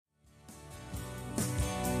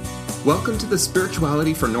Welcome to the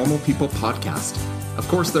Spirituality for Normal People podcast. Of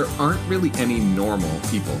course, there aren't really any normal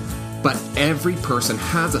people, but every person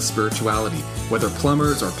has a spirituality, whether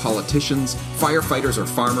plumbers or politicians, firefighters or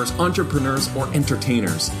farmers, entrepreneurs or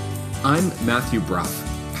entertainers. I'm Matthew Brough,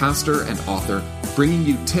 pastor and author, bringing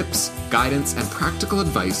you tips, guidance, and practical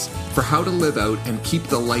advice for how to live out and keep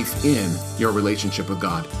the life in your relationship with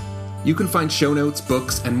God. You can find show notes,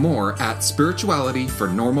 books, and more at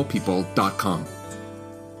spiritualityfornormalpeople.com.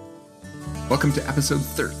 Welcome to episode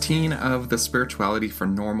 13 of the Spirituality for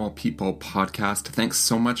Normal People podcast. Thanks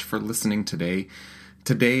so much for listening today.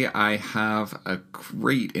 Today I have a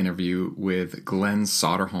great interview with Glenn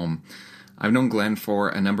Soderholm. I've known Glenn for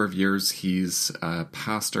a number of years. He's a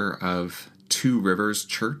pastor of Two Rivers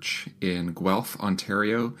Church in Guelph,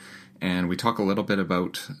 Ontario, and we talk a little bit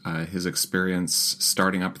about his experience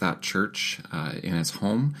starting up that church in his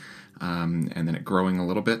home, and then it growing a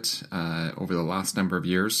little bit over the last number of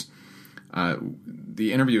years.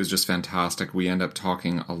 The interview is just fantastic. We end up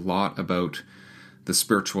talking a lot about the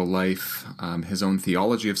spiritual life, his own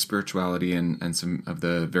theology of spirituality, and some of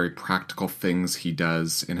the very practical things he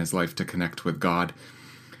does in his life to connect with God.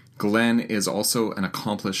 Glenn is also an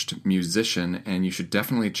accomplished musician, and you should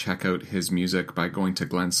definitely check out his music by going to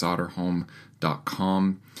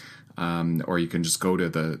glennsoderholm.com, or you can just go to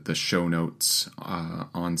the show notes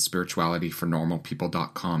on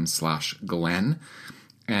spiritualityfornormalpeople.com/Glenn.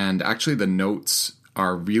 And actually the notes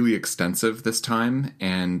are really extensive this time,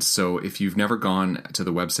 and so if you've never gone to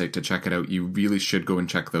the website to check it out, you really should go and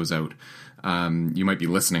check those out. You might be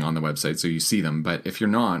listening on the website, so you see them, but if you're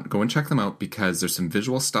not, go and check them out because there's some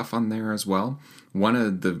visual stuff on there as well. One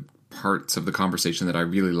of the parts of the conversation that I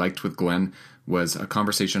really liked with Glenn was a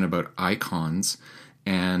conversation about icons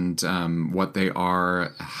and what they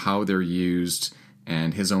are, how they're used,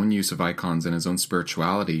 and his own use of icons and his own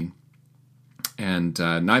spirituality. And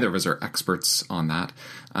neither of us are experts on that,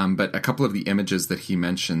 but a couple of the images that he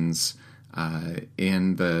mentions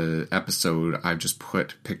in the episode, I've just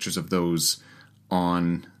put pictures of those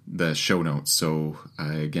on the show notes. So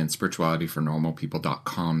again,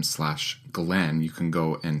 spiritualityfornormalpeople.com/Glenn, you can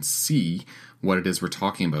go and see what it is we're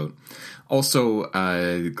talking about. Also,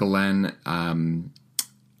 Glenn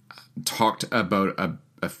talked about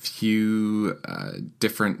a few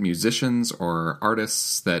different musicians or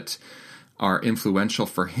artists that are influential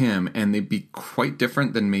for him, and they'd be quite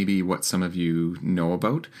different than maybe what some of you know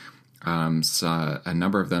about. So a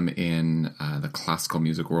number of them in the classical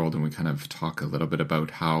music world, and we kind of talk a little bit about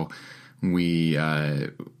how we,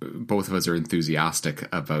 both of us are enthusiastic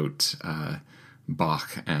about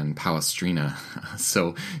Bach and Palestrina.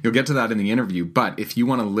 So you'll get to that in the interview, but if you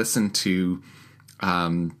want to listen to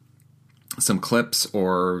some clips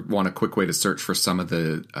or want a quick way to search for some of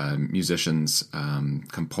the musicians,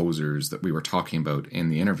 composers that we were talking about in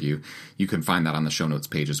the interview, you can find that on the show notes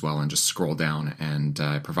page as well, and just scroll down, and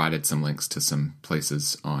I provided some links to some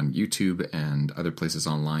places on YouTube and other places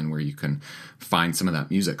online where you can find some of that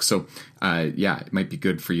music. So it might be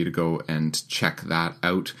good for you to go and check that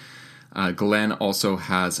out. Glenn also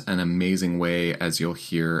has an amazing way, as you'll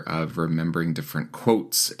hear, of remembering different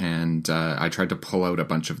quotes, and I tried to pull out a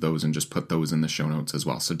bunch of those and just put those in the show notes as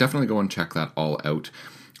well. So definitely go and check that all out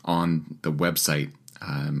on the website,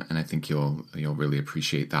 and I think you'll really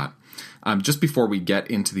appreciate that. Just before we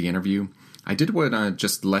get into the interview, I did want to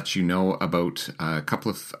just let you know about a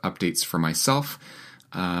couple of updates for myself.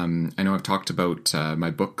 I know I've talked about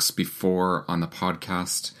my books before on the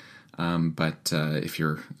podcast. But if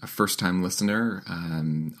you're a first-time listener,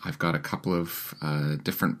 I've got a couple of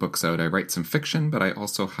different books out. I write some fiction, but I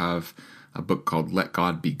also have a book called Let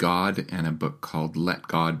God Be God and a book called Let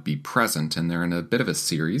God Be Present, and they're in a bit of a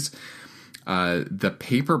series. The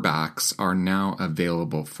paperbacks are now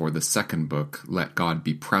available for the second book, Let God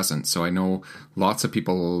Be Present. So I know lots of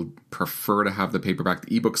people prefer to have the paperback.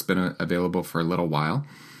 The ebook's been available for a little while.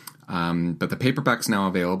 But the paperback's now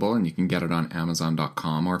available, and you can get it on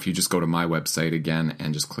Amazon.com, or if you just go to my website again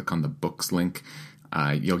and just click on the books link,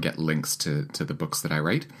 you'll get links to the books that I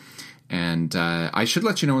write. And I should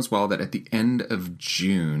let you know as well that at the end of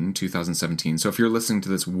June 2017, so if you're listening to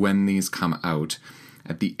this when these come out,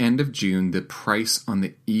 at the end of June, the price on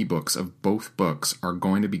the ebooks of both books are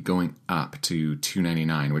going to be going up to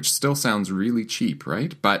 $2.99, which still sounds really cheap,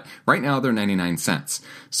 right? But right now they're 99 cents.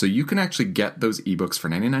 So you can actually get those ebooks for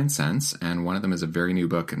 99 cents, and one of them is a very new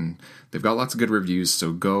book, and they've got lots of good reviews,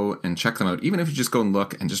 so go and check them out. Even if you just go and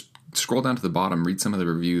look and just scroll down to the bottom, read some of the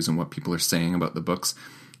reviews and what people are saying about the books.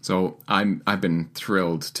 So I've been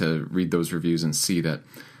thrilled to read those reviews and see that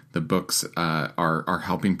the books are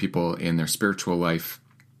helping people in their spiritual life,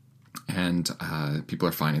 and people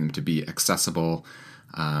are finding them to be accessible,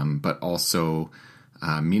 but also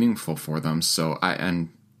meaningful for them. So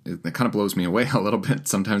it kind of blows me away a little bit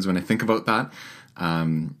sometimes when I think about that.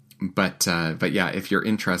 But yeah, if you're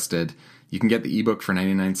interested, you can get the ebook for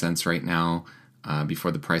 99 cents right now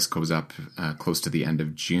before the price goes up close to the end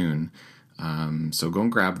of June. So go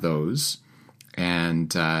and grab those.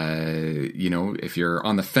 And, if you're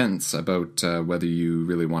on the fence about whether you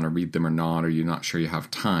really want to read them or not, or you're not sure you have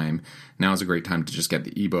time, now is a great time to just get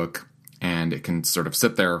the ebook, and it can sort of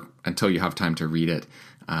sit there until you have time to read it.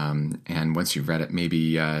 And once you've read it, maybe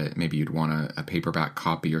you'd want a paperback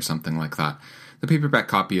copy or something like that. The paperback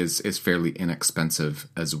copy is fairly inexpensive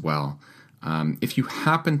as well. If you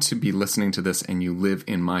happen to be listening to this and you live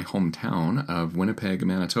in my hometown of Winnipeg,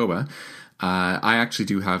 Manitoba, I actually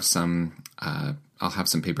do have some. I'll have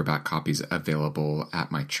some paperback copies available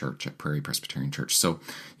at my church, at Prairie Presbyterian Church. So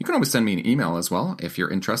you can always send me an email as well if you're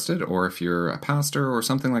interested, or if you're a pastor or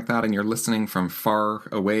something like that and you're listening from far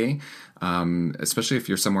away, especially if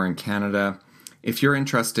you're somewhere in Canada. If you're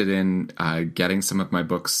interested in getting some of my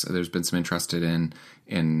books, there's been some interest in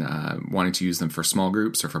wanting to use them for small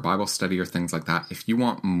groups or for Bible study or things like that. If you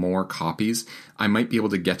want more copies, I might be able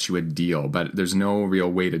to get you a deal, but there's no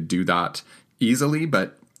real way to do that easily,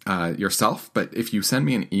 but yourself. But if you send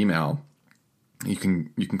me an email, you can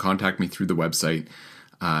contact me through the website.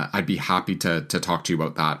 I'd be happy to talk to you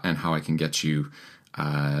about that and how I can get you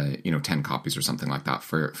 10 copies or something like that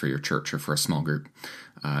for your church or for a small group.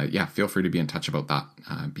 Feel free to be in touch about that.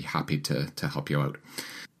 I'd be happy to help you out.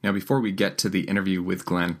 Now, before we get to the interview with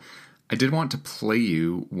Glenn, I did want to play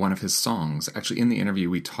you one of his songs. Actually, in the interview,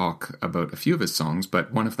 we talk about a few of his songs,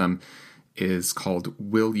 but one of them is called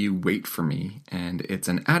Will You Wait For Me? And it's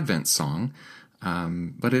an Advent song,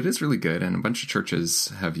 but it is really good, and a bunch of churches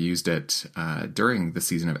have used it during the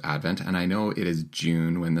season of Advent, and I know it is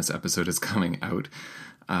June when this episode is coming out,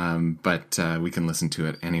 but we can listen to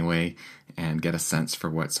it anyway and get a sense for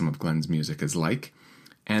what some of Glenn's music is like.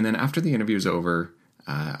 And then after the interview is over,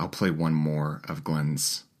 I'll play one more of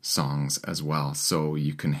Glenn's songs as well, so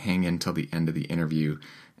you can hang in till the end of the interview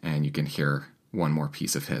and you can hear one more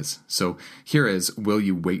piece of his. So here is Will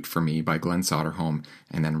You Wait For Me by Glenn Soderholm,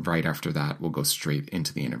 and then right after that, we'll go straight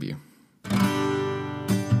into the interview.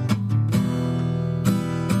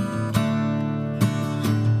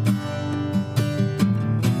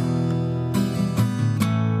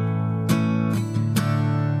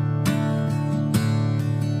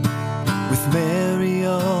 With Mary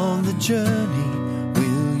on the journey,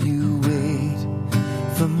 will you wait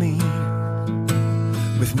for me?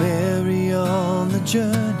 With Mary on the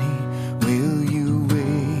journey, will you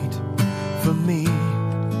wait for me?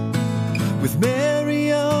 With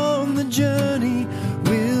Mary on the journey,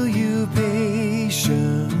 will you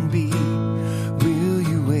patient be? Will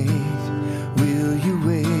you wait? Will you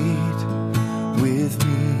wait with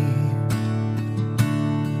me?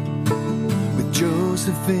 With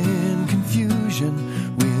Joseph in confusion,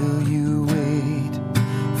 will you wait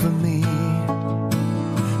for me?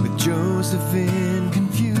 With Joseph in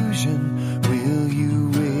confusion, will you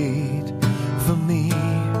wait for me?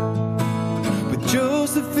 With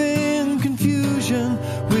Joseph in confusion,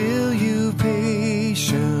 will you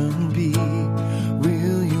patient be?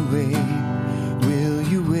 Will you wait? Will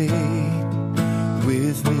you wait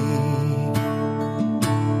with me?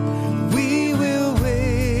 We will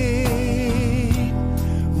wait.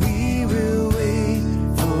 We will wait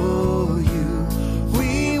for you.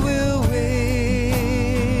 We will wait.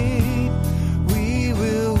 We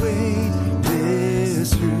will wait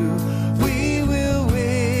this through. We will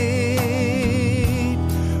wait.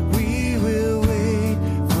 We will wait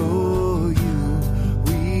for you.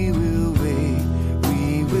 We will wait.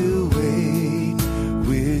 We will wait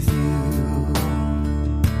with you.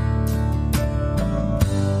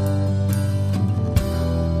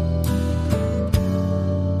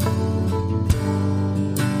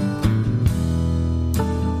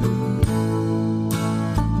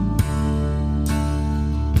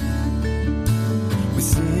 With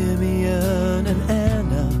Simeon and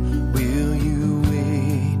Anna, will you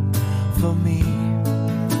wait for me?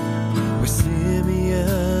 With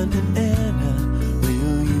Simeon and Anna,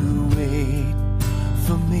 will you wait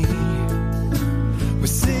for me? With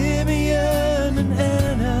Simeon and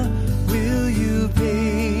Anna, will you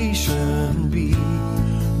patient be?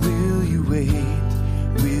 Will you wait?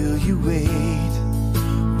 Will you wait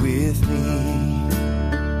with me?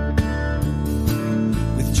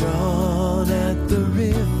 With John at the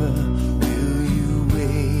river, will you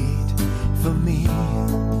wait for me?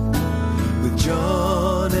 With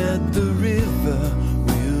John at the river,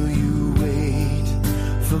 will you wait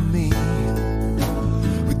for me?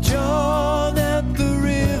 With John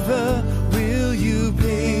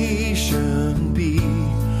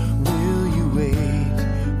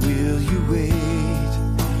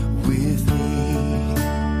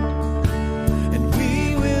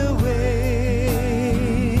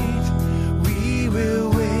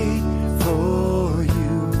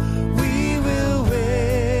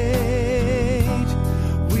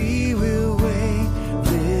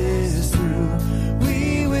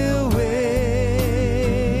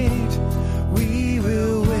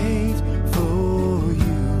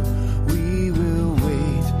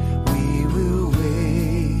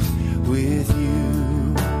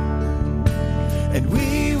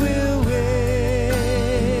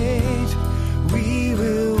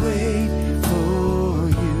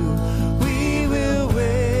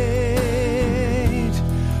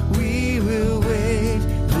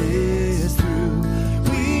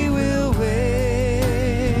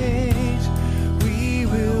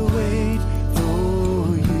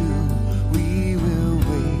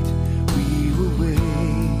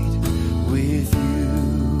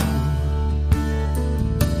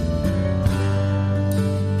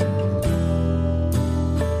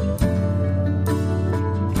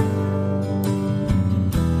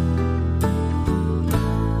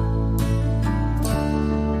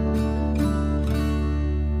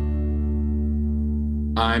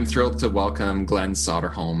I'm thrilled to welcome Glenn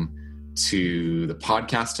Soderholm to the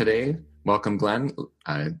podcast today. Welcome, Glenn.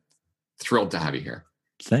 Thrilled to have you here.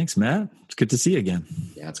 Thanks, Matt. It's good to see you again.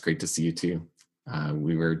 Yeah, it's great to see you too.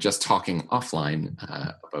 We were just talking offline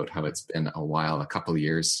about how it's been a while, a couple of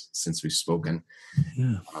years since we've spoken.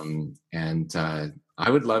 Yeah. I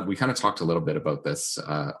would love, we kind of talked a little bit about this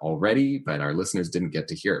already, but our listeners didn't get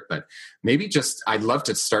to hear it. But maybe I'd love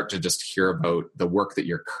to start to just hear about the work that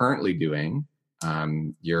you're currently doing.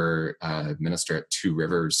 You're a minister at Two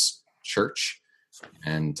Rivers Church.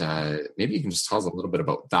 And maybe you can just tell us a little bit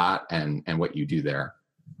about that and what you do there.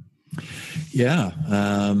 Yeah.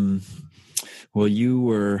 Well, you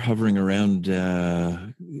were hovering around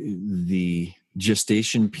the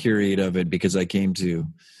gestation period of it because I came to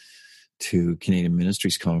Canadian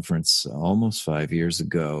Ministries Conference almost 5 years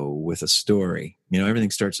ago with a story. Everything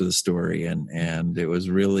starts with a story, and it was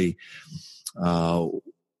really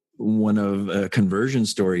one of a conversion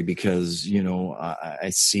story because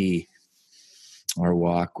I see our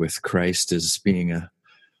walk with Christ as being a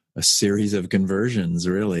series of conversions,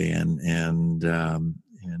 really, and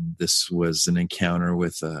this was an encounter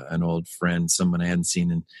with an old friend, someone I hadn't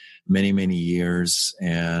seen in many, many years,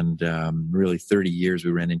 and really 30 years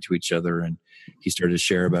we ran into each other, and he started to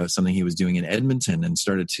share about something he was doing in Edmonton and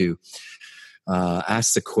started to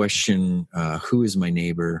ask the question, who is my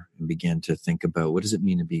neighbor, and began to think about what does it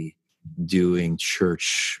mean to be doing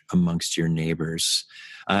church amongst your neighbors.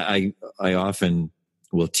 I often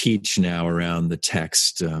will teach now around the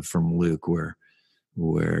text from Luke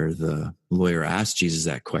where the lawyer asked Jesus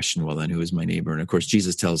that question, well, then who is my neighbor? And of course,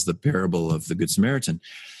 Jesus tells the parable of the Good Samaritan.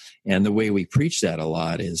 And the way we preach that a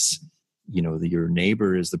lot is, your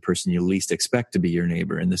neighbor is the person you least expect to be your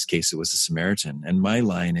neighbor. In this case, it was a Samaritan. And my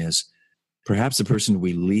line is, perhaps the person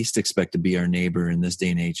we least expect to be our neighbor in this day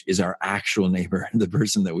and age is our actual neighbor, the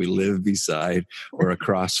person that we live beside or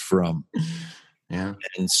across from. Yeah.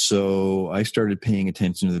 And so I started paying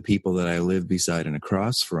attention to the people that I live beside and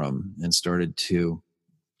across from and started to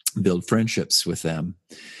build friendships with them.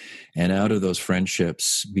 And out of those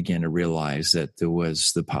friendships began to realize that there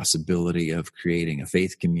was the possibility of creating a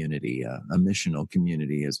faith community, a missional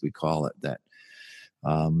community, as we call it, that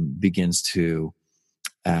begins to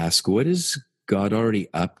ask, what is God already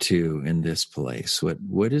up to in this place?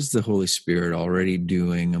 What is the Holy Spirit already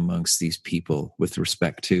doing amongst these people with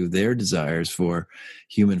respect to their desires for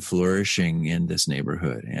human flourishing in this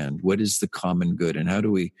neighborhood? And what is the common good? And how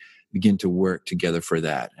do we begin to work together for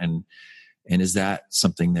that? And is that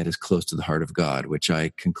something that is close to the heart of God? Which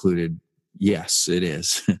I concluded, yes, it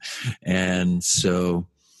is. And so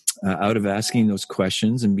out of asking those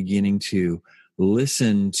questions and beginning to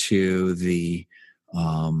listen to the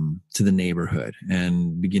neighborhood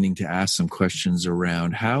and beginning to ask some questions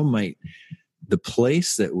around how might the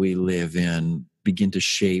place that we live in begin to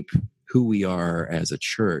shape who we are as a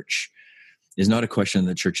church is not a question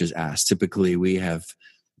that churches ask. Typically, we have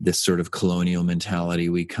this sort of colonial mentality.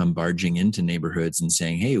 We come barging into neighborhoods and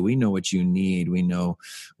saying, hey, we know what you need. We know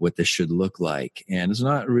what this should look like. And it's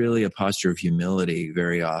not really a posture of humility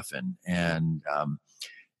very often. And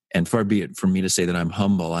far be it from me to say that I'm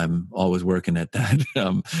humble. I'm always working at that.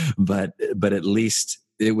 But at least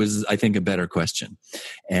it was, I think, a better question.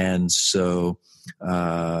 And so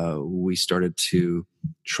we started to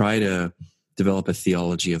try to develop a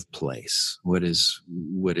theology of place. What is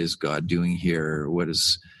God doing here? What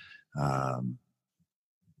does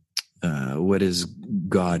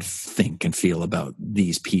God think and feel about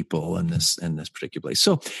these people and this particular place?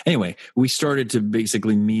 So anyway, we started to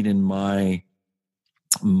basically meet in my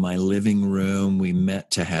living room. We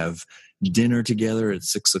met to have dinner together at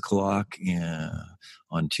 6:00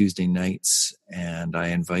 on Tuesday nights, and I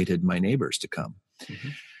invited my neighbors to come. Mm-hmm.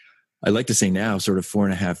 I like to say now, sort of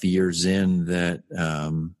 4.5 years in, that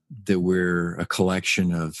we're a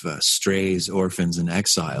collection of strays, orphans, and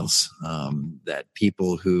exiles. That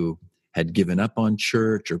people who had given up on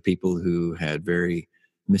church, or people who had very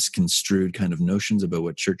misconstrued kind of notions about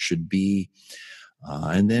what church should be.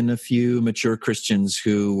 And then a few mature Christians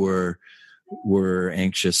who were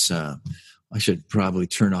anxious. I should probably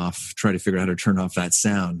try to figure out how to turn off that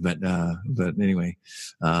sound. But anyway,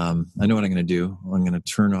 I know what I'm going to do. I'm going to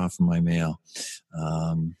turn off my mail.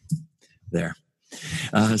 There.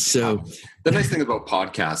 So the nice thing about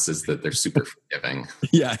podcasts is that they're super forgiving.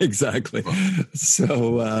 Yeah, exactly.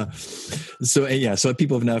 So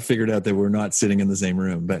people have now figured out that we're not sitting in the same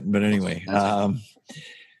room. But anyway.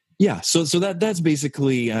 Yeah, so that's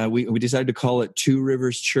basically, we decided to call it Two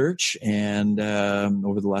Rivers Church, and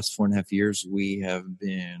over the last 4.5 years, we have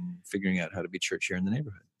been figuring out how to be church here in the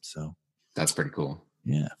neighborhood. So that's pretty cool.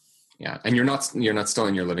 Yeah. Yeah. And you're not still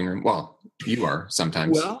in your living room. Well, you are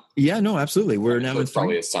sometimes. Well, yeah, no, absolutely. We're now in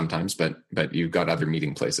probably is sometimes, but you've got other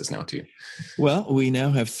meeting places now too. Well, we now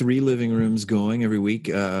have 3 living rooms going every week,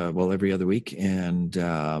 every other week. And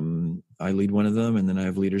I lead one of them, and then I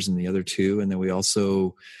have leaders in the other 2. And then we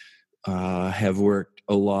also have worked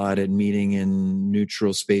a lot at meeting in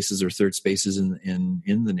neutral spaces or third spaces in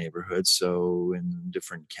the neighborhood. So in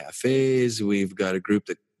different cafes, we've got a group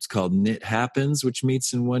that's called Knit Happens, which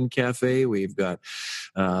meets in one cafe. We've got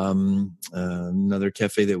another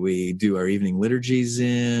cafe that we do our evening liturgies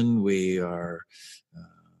in. We are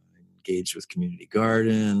engaged with community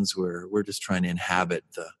gardens. We're just trying to inhabit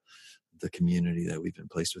the community that we've been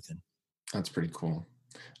placed within. That's pretty cool.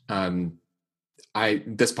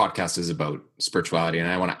 This podcast is about spirituality, and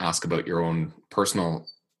I want to ask about your own personal,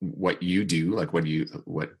 what you do, like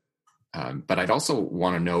but I'd also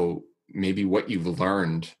want to know maybe what you've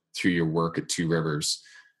learned through your work at Two Rivers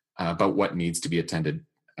about what needs to be attended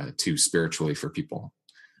to spiritually for people,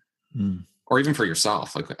 or even for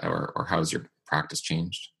yourself, like, or how has your practice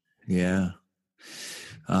changed? Yeah.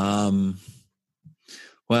 Wow.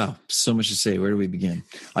 So much to say. Where do we begin?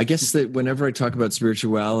 I guess that whenever I talk about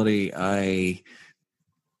spirituality, I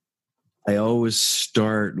always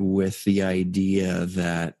start with the idea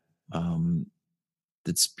that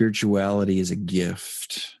spirituality is a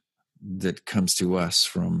gift that comes to us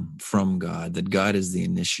from God, that God is the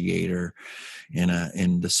initiator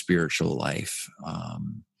in the spiritual life.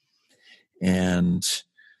 And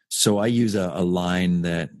so I use a line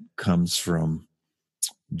that comes from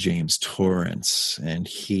James Torrance, and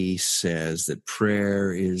he says that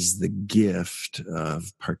prayer is the gift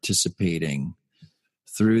of participating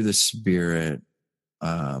through the Spirit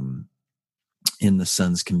in the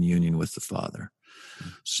Son's communion with the Father.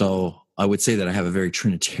 So I would say that I have a very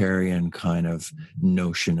Trinitarian kind of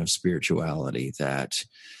notion of spirituality, that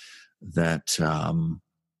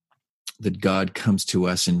God comes to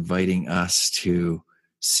us inviting us to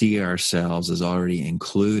see ourselves as already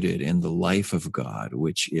included in the life of God,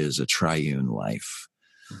 which is a triune life.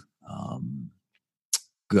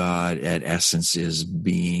 God, at essence, is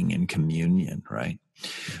being in communion, right?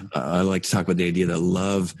 I like to talk about the idea that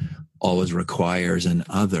love always requires an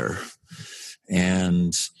other.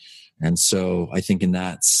 And so I think in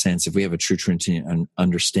that sense, if we have a true Trinitarian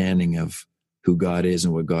understanding of who God is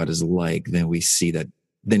and what God is like, then we see that,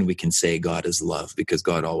 then we can say God is love, because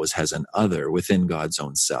God always has an other within God's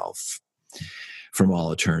own self from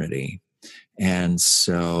all eternity. And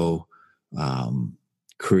so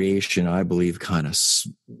creation, I believe, kind of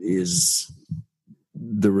is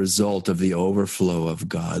the result of the overflow of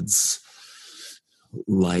God's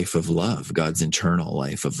life of love, God's internal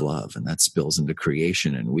life of love, and that spills into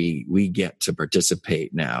creation, and we get to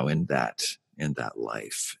participate now in that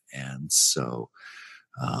life. And so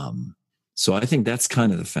so I think that's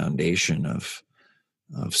kind of the foundation of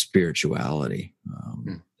spirituality,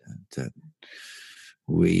 that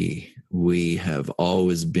we have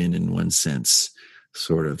always been, in one sense,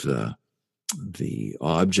 sort of the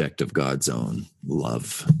object of God's own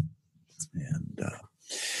love. And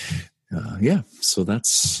so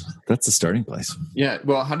that's the starting place. Yeah.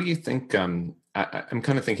 Well, how do you think, I'm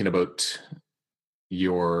kind of thinking about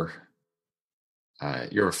your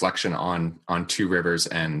reflection on Two Rivers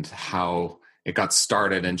and how it got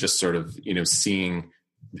started, and just sort of, seeing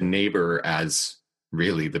the neighbor as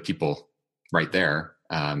really the people right there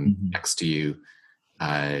next to you.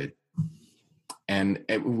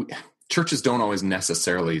 Churches don't always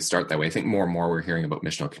necessarily start that way. I think more and more we're hearing about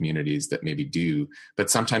missional communities that maybe do, but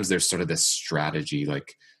sometimes there's sort of this strategy,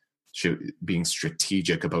 like being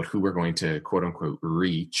strategic about who we're going to quote unquote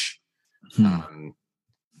reach,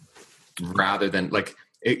 rather than like,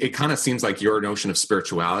 it kind of seems like your notion of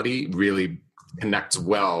spirituality really connects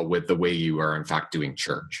well with the way you are in fact doing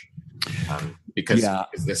church. Because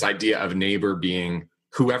it's this idea of neighbor being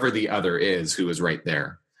whoever the other is, who is right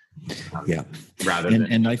there. Rather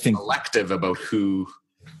than I think selective about who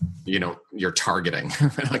you're targeting.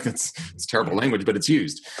 Like it's terrible language, but it's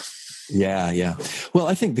used. Yeah. Well,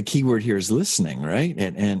 I think the key word here is listening, right?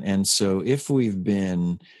 And so if we've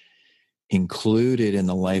been included in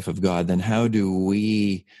the life of God, then how do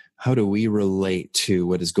we relate to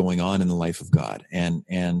what is going on in the life of God?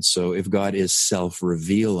 And so if God is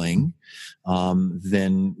self-revealing,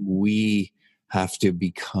 then we have to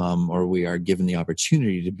become, or we are given the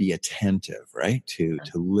opportunity to be attentive, right? To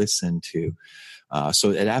listen to.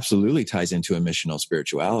 So it absolutely ties into a missional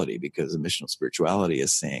spirituality, because a missional spirituality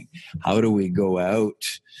is saying, how do we go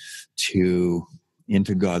out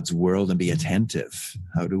into God's world and be attentive?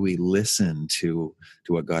 How do we listen to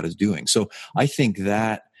what God is doing? So I think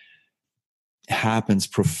that happens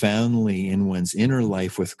profoundly in one's inner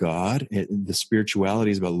life with God. The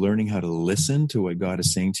spirituality is about learning how to listen to what God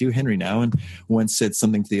is saying to you. Henry Nouwen once said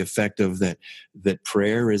something to the effect of that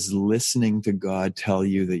prayer is listening to God tell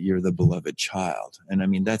you that you're the beloved child. And I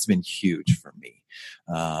mean, that's been huge for me,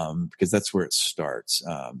 because that's where it starts.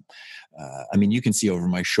 I mean, you can see over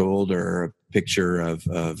my shoulder a picture of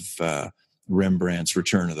Rembrandt's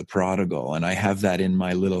Return of the Prodigal, and I have that in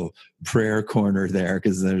my little prayer corner there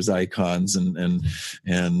because there's icons, and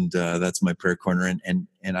that's my prayer corner, and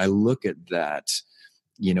I look at that,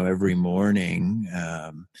 every morning,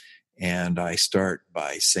 and I start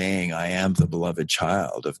by saying, I am the beloved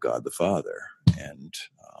child of God the Father, and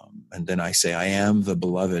then I say, I am the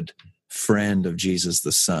beloved friend of Jesus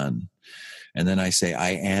the Son, and then I say, I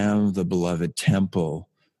am the beloved temple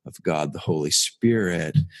of God the Holy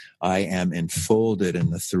Spirit. I am enfolded in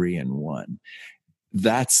the 3 in 1.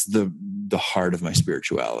 That's the heart of my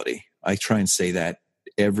spirituality. I try and say that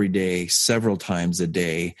every day, several times a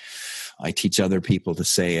day. I teach other people to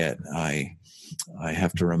say it. I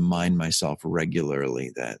have to remind myself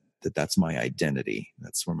regularly that that's my identity.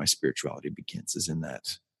 That's where my spirituality begins, is in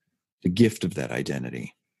that, the gift of that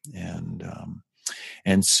identity.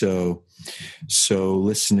 And so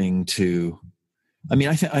listening to, I mean,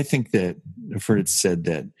 I think that I've heard it said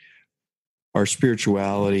that our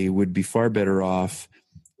spirituality would be far better off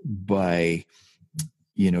by,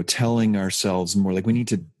 telling ourselves more, like we need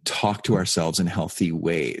to talk to ourselves in healthy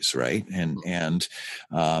ways, right? And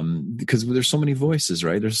because there's so many voices,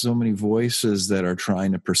 right? There's so many voices that are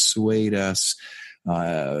trying to persuade us,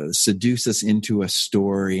 seduce us into a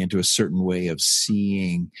story, into a certain way of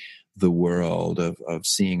seeing the world, of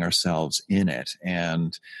seeing ourselves in it.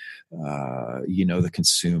 And the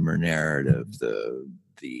consumer narrative,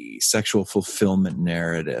 the sexual fulfillment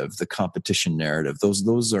narrative, the competition narrative,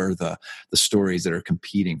 those are the stories that are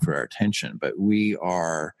competing for our attention. But we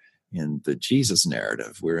are in the Jesus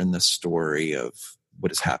narrative. We're in the story of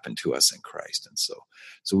what has happened to us in Christ. And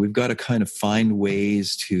so we've got to kind of find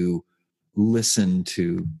ways to listen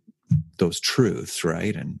to those truths,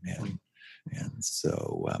 right? And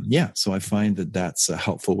so I find that that's a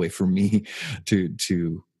helpful way for me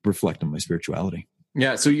to reflect on my spirituality.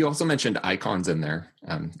 Yeah. So you also mentioned icons in there,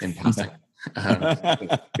 in passing.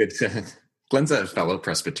 Good. Glenn's a fellow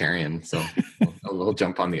Presbyterian, so we'll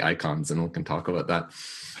jump on the icons and we can talk about that.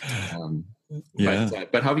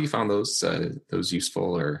 But how have you found those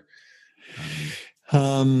useful, or?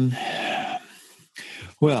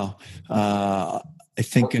 Well, I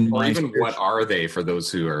think in my even what are they for those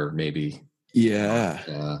who are maybe not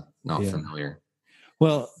familiar?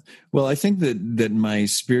 Well, I think that my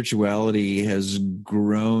spirituality has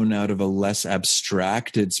grown out of a less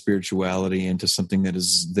abstracted spirituality into something that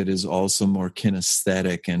is also more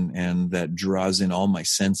kinesthetic and that draws in all my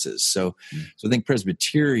senses. So I think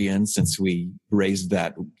Presbyterians, since we raised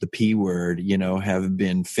the P word, have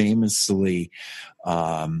been famously,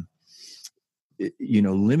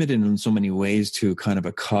 limited in so many ways to kind of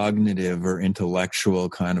a cognitive or intellectual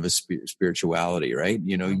kind of a spirituality, right?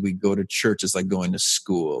 We go to church, it's like going to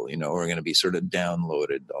school, we're going to be sort of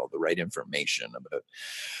downloaded all the right information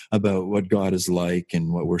about what God is like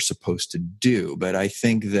and what we're supposed to do. But I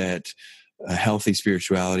think that a healthy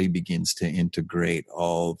spirituality begins to integrate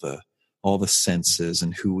all the senses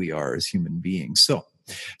and who we are as human beings.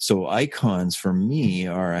 So icons for me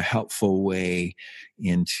are a helpful way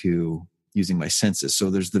into using my senses. So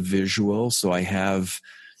there's the visual. So I have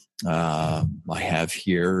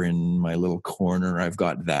here in my little corner, I've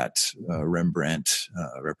got that Rembrandt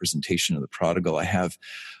representation of the prodigal. I have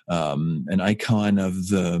an icon of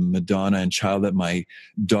the Madonna and Child that my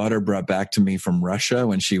daughter brought back to me from Russia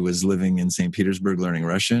when she was living in St. Petersburg learning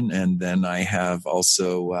Russian. And then I have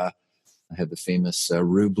also I have the famous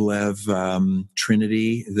Rublev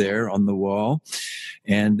Trinity there on the wall.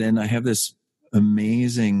 And then I have this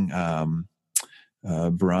amazing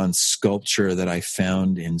bronze sculpture that I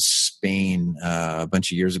found in Spain a bunch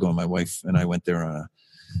of years ago. My wife and I went there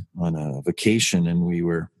on a vacation, and we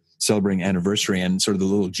were celebrating anniversary. And sort of the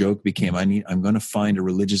little joke became, I'm going to find a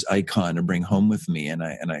religious icon to bring home with me. And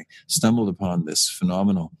I stumbled upon this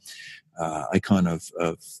phenomenal icon of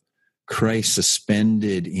Christ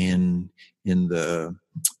suspended in the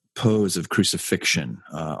pose of crucifixion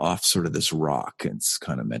off sort of this rock. It's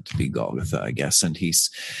kind of meant to be Golgotha, I guess. And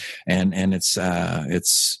it's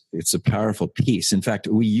a powerful piece. In fact,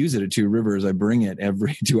 we use it at Two Rivers. I bring it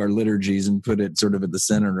to our liturgies and put it sort of at the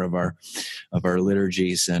center of our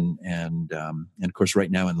liturgies. And of course,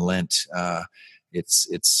 right now in Lent, it's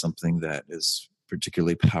something that is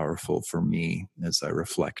particularly powerful for me as I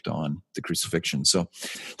reflect on the crucifixion. So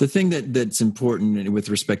the thing that's important with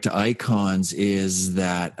respect to icons is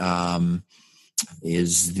that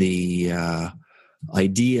is the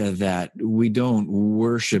idea that we don't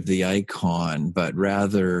worship the icon, but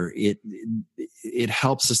rather it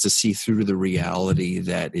helps us to see through the reality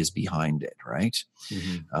that is behind it, right?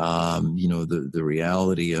 Mm-hmm. The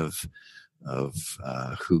reality of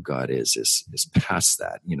who God is past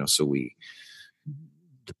that, so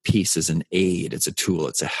the piece is an aid, it's a tool,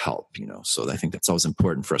 it's a help, so I think that's always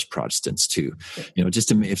important for us Protestants too, just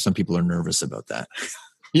to, if some people are nervous about that.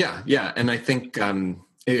 Yeah. And I think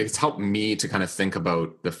it's helped me to kind of think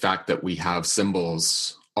about the fact that we have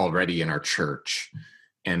symbols already in our church,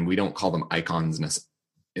 and we don't call them icons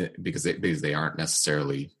because they aren't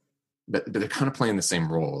necessarily, but they're kind of playing the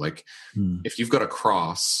same role. Like if you've got a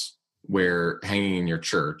cross where hanging in your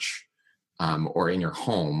church or in your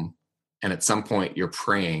home, and at some point you're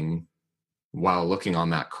praying while looking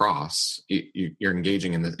on that cross, you're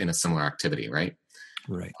engaging in a similar activity, right?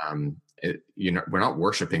 Right. We're not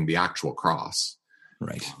worshiping the actual cross,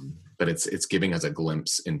 right? But it's giving us a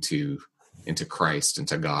glimpse into Christ,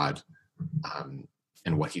 into God,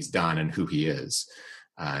 and what He's done and who He is.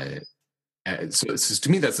 So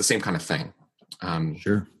to me, that's the same kind of thing.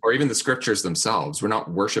 Sure. Or even the scriptures themselves. We're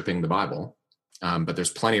not worshiping the Bible, but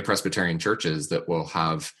there's plenty of Presbyterian churches that will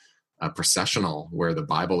have a processional where the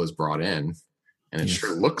Bible is brought in, and it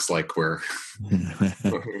sure looks like we're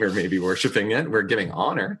maybe worshiping it. We're giving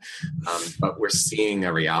honor, but we're seeing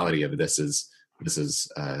a reality of this is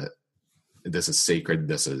sacred.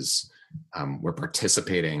 This is we're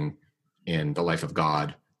participating in the life of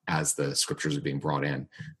God as the scriptures are being brought in.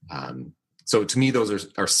 So to me, those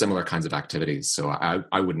are similar kinds of activities. So I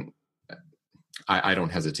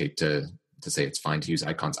don't hesitate to say it's fine to use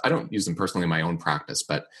icons. I don't use them personally in my own practice,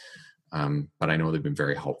 but I know they've been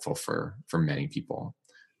very helpful for many people.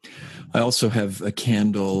 I also have a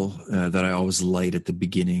candle that I always light at the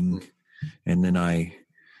beginning, and then I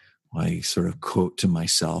sort of quote to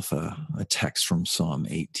myself a text from Psalm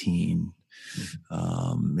 18.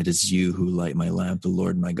 It is you who light my lamp, the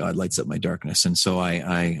Lord my God lights up my darkness. And so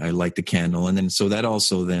I light the candle, and then so that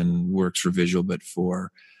also then works for visual, but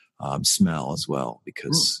for smell as well,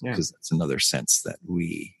 because that's another sense that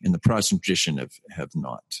we in the Protestant tradition have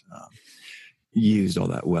not used all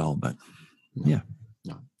that well. But yeah.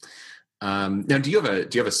 No. Now, do you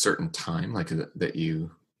have a certain time like that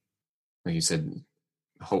you said,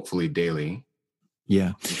 hopefully daily?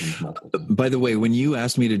 Yeah. By the way, when you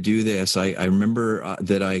asked me to do this, I remember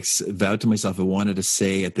that I vowed to myself I wanted to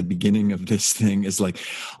say at the beginning of this thing is like,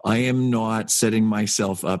 I am not setting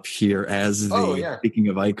myself up here as speaking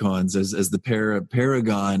of icons, as the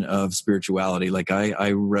paragon of spirituality. Like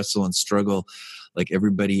I wrestle and struggle like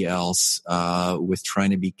everybody else with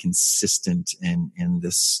trying to be consistent in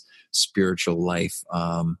this spiritual life.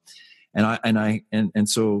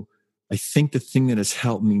 So I think the thing that has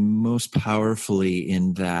helped me most powerfully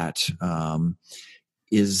in that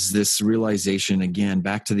is this realization, again,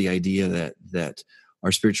 back to the idea that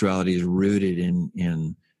our spirituality is rooted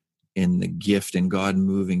in the gift and God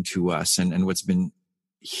moving to us. And what's been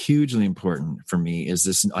hugely important for me is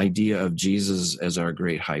this idea of Jesus as our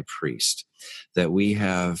great high priest, that we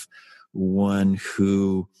have one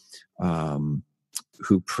who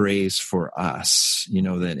prays for us.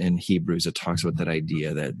 That in Hebrews it talks about that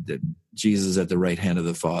idea that Jesus is at the right hand of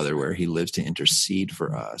the Father where he lives to intercede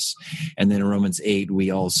for us. And then in Romans 8,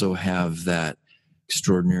 we also have that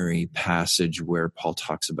extraordinary passage where Paul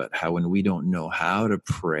talks about how when we don't know how to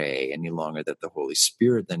pray any longer, that the Holy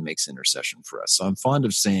Spirit then makes intercession for us. So I'm fond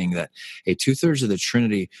of saying that 2/3 of the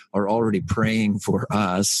Trinity are already praying for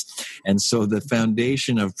us. And so the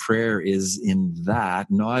foundation of prayer is in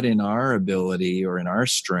that, not in our ability or in our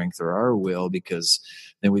strength or our will, because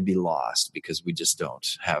then we'd be lost, because we just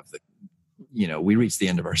don't have we reach the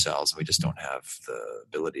end of ourselves and we just don't have the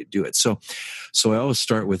ability to do it. So I always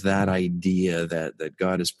start with that idea that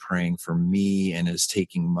God is praying for me and is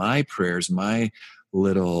taking my prayers, my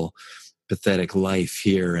little pathetic life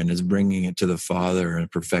here, and is bringing it to the Father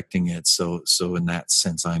and perfecting it. So in that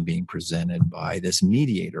sense, I'm being presented by this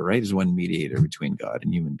mediator, right? There's one mediator between God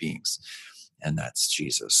and human beings, and that's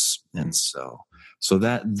Jesus. And so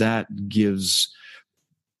that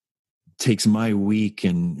takes my weak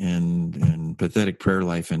and pathetic prayer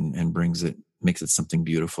life and makes it something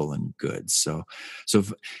beautiful and good. So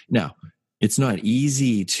now it's not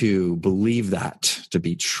easy to believe that to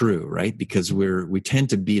be true, right? Because we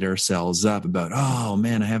tend to beat ourselves up about, oh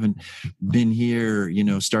man, I haven't been here,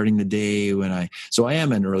 starting the day so I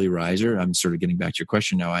am an early riser. I'm sort of getting back to your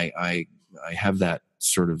question now. I have that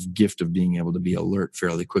sort of gift of being able to be alert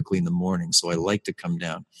fairly quickly in the morning. So I like to come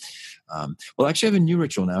down. Well, actually, I have a new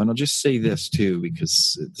ritual now, and I'll just say this too,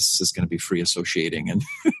 because this is going to be free associating and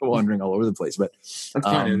wandering all over the place. But that's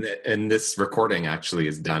fine. And this recording actually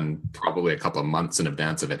is done probably a couple of months in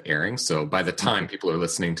advance of it airing. So by the time people are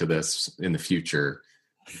listening to this in the future,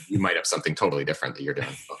 you might have something totally different that you're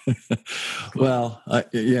doing. Well,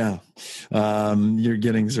 yeah, you're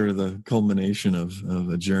getting sort of the culmination of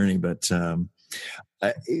a journey, but.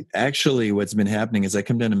 Actually, what's been happening is I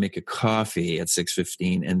come down and make a coffee at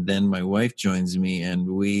 6:15, and then my wife joins me, and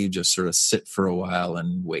we just sort of sit for a while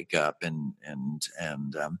and wake up,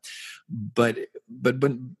 but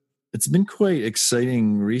it's been quite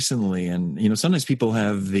exciting recently. And sometimes people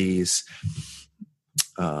have these.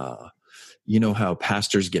 How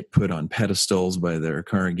pastors get put on pedestals by their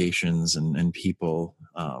congregations and people.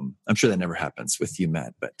 I'm sure that never happens with you,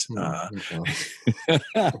 Matt, but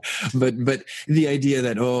but the idea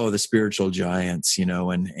that, the spiritual giants,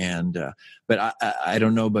 but I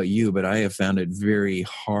don't know about you, but I have found it very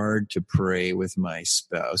hard to pray with my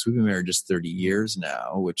spouse. We've been married just 30 years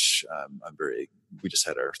now, which we just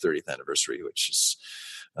had our 30th anniversary, which is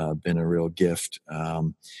been a real gift.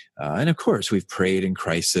 And of course we've prayed in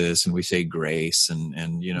crisis and we say grace and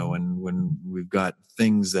when we've got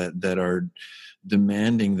things that are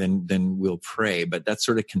demanding, then we'll pray. But that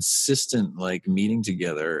sort of consistent, like, meeting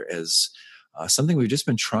together is something we've just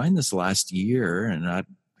been trying this last year. And I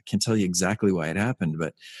can't tell you exactly why it happened,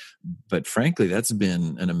 but frankly, that's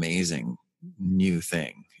been an amazing new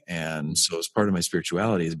thing. And so as part of my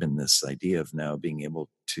spirituality has been this idea of now being able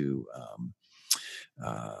to,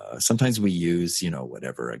 sometimes we use,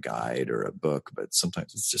 whatever, a guide or a book, but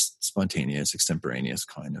sometimes it's just spontaneous, extemporaneous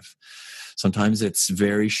kind of. Sometimes it's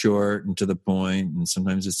very short and to the point, and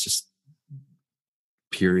sometimes it's just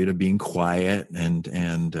period of being quiet, and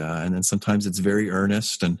then sometimes it's very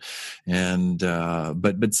earnest,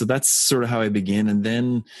 but so that's sort of how I begin, and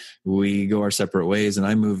then we go our separate ways, and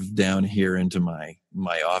I move down here into my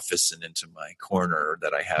office and into my corner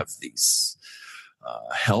that I have these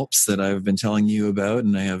helps that I've been telling you about,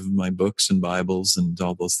 and I have my books and Bibles and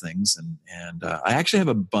all those things, and I actually have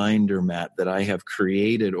a binder, Matt, that I have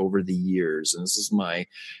created over the years, and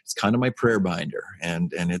it's kind of my prayer binder,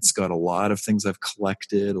 and it's got a lot of things I've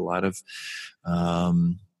collected, a lot of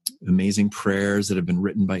amazing prayers that have been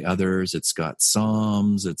written by others. It's got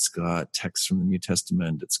Psalms, it's got texts from the New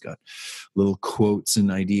Testament, it's got little quotes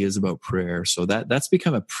and ideas about prayer. So that's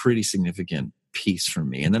become a pretty significant piece for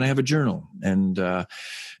me. And then I have a journal, and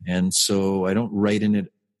so I don't write in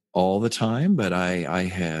it all the time, but I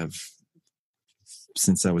have,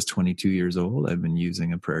 since I was 22 years old, I've been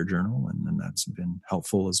using a prayer journal, and that's been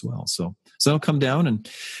helpful as well. So I'll come down, and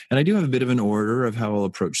I do have a bit of an order of how I'll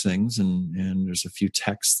approach things, and there's a few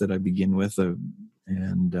texts that I begin with,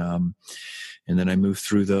 and then I move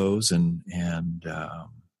through those,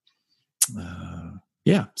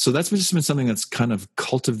 yeah, so that's just been something that's kind of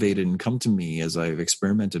cultivated and come to me as I've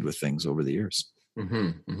experimented with things over the years. Mm-hmm,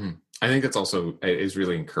 mm-hmm. I think it's also is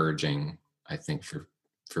really encouraging, I think,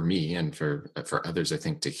 for me and for others, I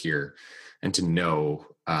think, to hear and to know,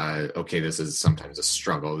 okay, this is sometimes a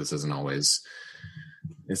struggle. This isn't always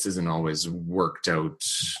worked out.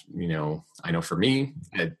 I know for me,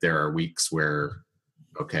 there are weeks where,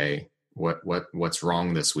 okay, what's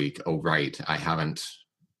wrong this week? Oh, right, I haven't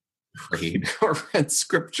prayed or read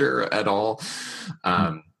scripture at all.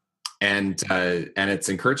 And it's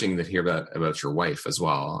encouraging to hear about your wife as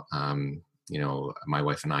well. My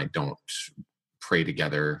wife and I don't pray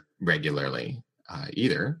together regularly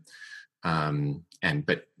either.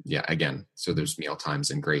 But yeah, again, so there's meal times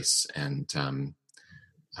and grace, and then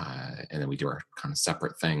we do our kind of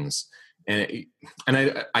separate things. And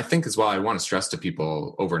I think as well, I want to stress to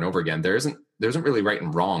people over and over again, there isn't really right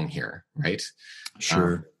and wrong here, right?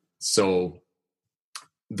 Sure. So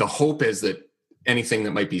the hope is that anything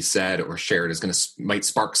that might be said or shared might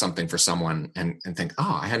spark something for someone and think,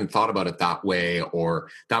 oh, I hadn't thought about it that way,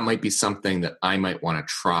 or that might be something that I might want to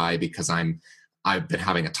try because I've been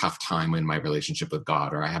having a tough time in my relationship with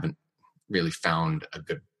God, or I haven't really found a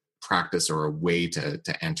good practice or a way to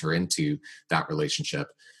enter into that relationship.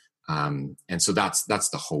 And so that's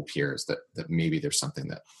the hope here, is that maybe there's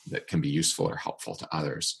something that can be useful or helpful to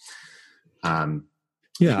others.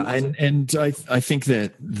 Yeah, and I think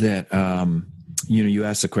that you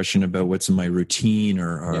asked a question about what's in my routine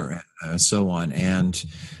or so on, and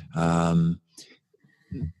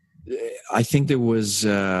I think there was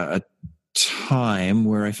a time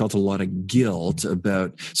where I felt a lot of guilt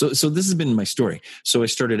about. So this has been my story. So I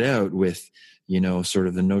started out with sort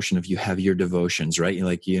of the notion of you have your devotions, right?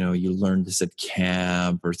 You learn this at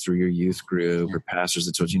camp or through your youth group or pastors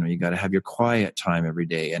that told you got to have your quiet time every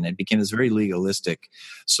day. And it became this very legalistic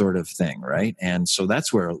sort of thing, right? And so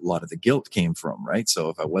that's where a lot of the guilt came from, right? So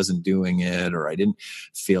if I wasn't doing it or I didn't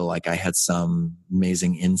feel like I had some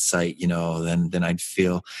amazing insight, then I'd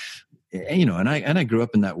feel, and I grew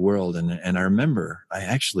up in that world. And I remember I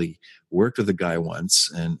actually worked with a guy once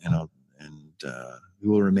and who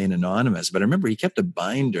will remain anonymous, but I remember he kept a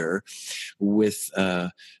binder with,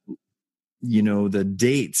 the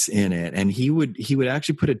dates in it. And he would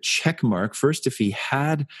actually put a check mark first if he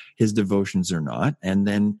had his devotions or not. And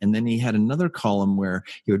then he had another column where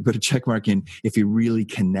he would put a check mark in if he really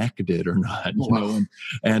connected or not,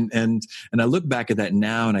 and I look back at that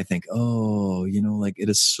now and I think, it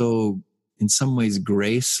is so, in some ways,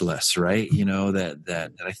 graceless, right?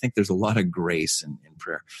 That I think there's a lot of grace in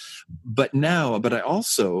prayer. But I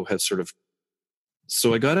also have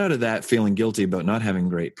so I got out of that feeling guilty about not having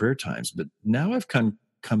great prayer times. But now I've come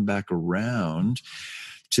back around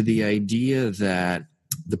to the idea that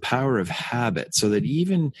the power of habit, so that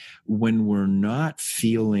even when we're not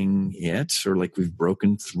feeling it or like we've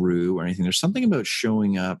broken through or anything, there's something about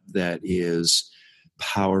showing up that is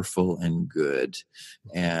powerful and good.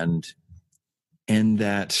 And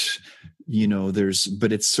that,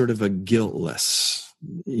 but it's sort of a guiltless,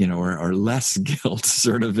 or less guilt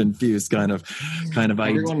sort of infused kind of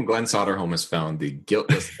Everyone Glenn Soderholm has found the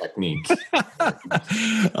guiltless technique.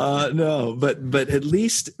 No, but at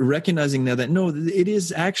least recognizing now that, no, it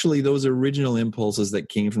is actually those original impulses that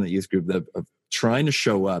came from the youth group of trying to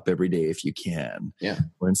show up every day if you can,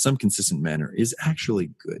 or in some consistent manner, is actually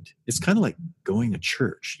good. It's kind of like going to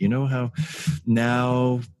church. You know how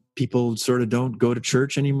now people sort of don't go to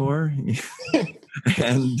church anymore.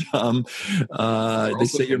 And they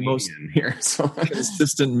say your most here, so.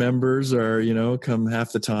 consistent members are, come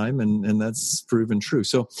half the time, and that's proven true.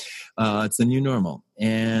 So it's the new normal.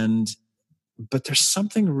 But there's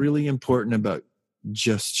something really important about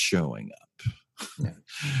just showing up.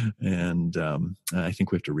 And I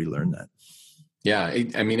think we have to relearn that. Yeah,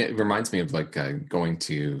 it reminds me of like going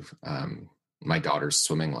to my daughter's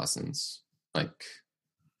swimming lessons. Like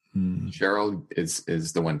Cheryl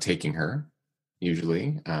is the one taking her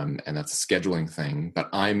usually, and that's a scheduling thing. But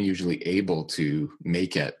I'm usually able to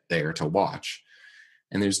make it there to watch.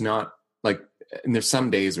 And there's some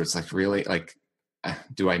days where it's like, really, like, I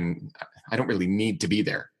don't really need to be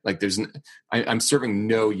there. Like I'm serving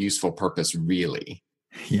no useful purpose really.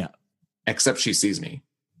 Yeah. Except she sees me.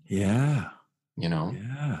 Yeah.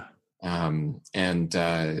 Yeah. And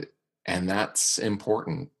that's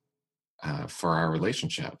important for our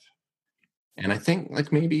relationship. And I think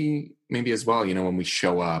like maybe as well, when we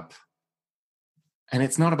show up, and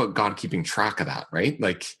it's not about God keeping track of that, right?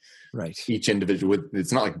 Like, right. Each individual,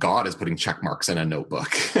 it's not like God is putting check marks in a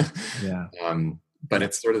notebook. Yeah. But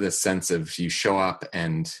it's sort of this sense of you show up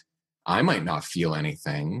and I might not feel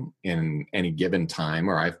anything in any given time,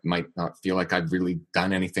 or I might not feel like I've really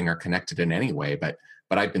done anything or connected in any way, but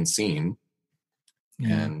I've been seen.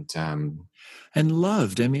 Yeah. And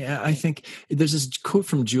loved. I mean, I think there's this quote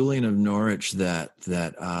from Julian of Norwich that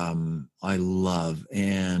I love,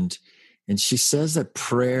 and she says that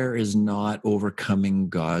prayer is not overcoming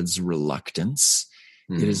God's reluctance;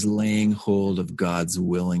 it is laying hold of God's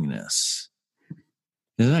willingness.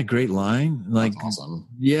 Isn't that a great line? Like, that's awesome.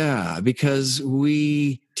 Yeah, because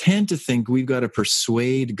we tend to think we've got to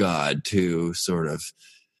persuade God to sort of,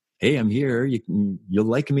 hey, I'm here. You'll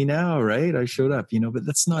like me now, right? I showed up, but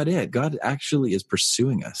that's not it. God actually is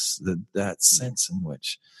pursuing us, that sense in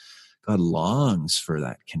which God longs for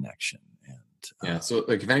that connection. And so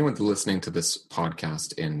like if anyone's listening to this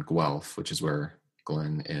podcast in Guelph, which is where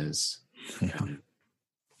Glenn is,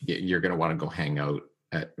 you're going to want to go hang out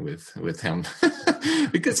with him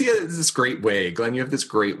because he has this great way. Glenn, you have this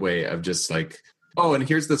great way of just like, oh, and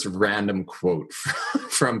here's this random quote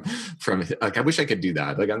from like, I wish I could do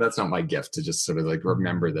that. Like, that's not my gift to just sort of like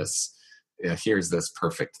remember this. Here's this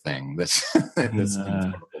perfect thing. This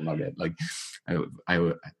wonderful nugget. Like,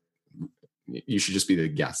 you should just be the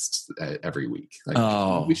guest every week.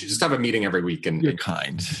 Like, we should just have a meeting every week, and you're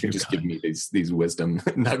kind. Just give me these wisdom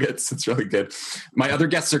nuggets. It's really good. My other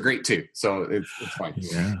guests are great too, so it's fine.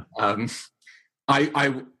 Yeah.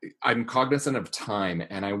 I'm cognizant of time,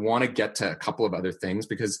 and I want to get to a couple of other things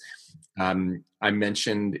because I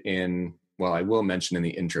mentioned I will mention in the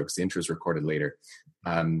intro, because the intro is recorded later,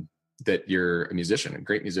 that you're a musician, a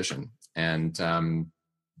great musician, and I've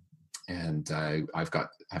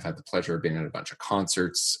had the pleasure of being at a bunch of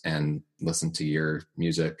concerts and listened to your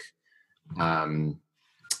music.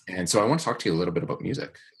 And so I want to talk to you a little bit about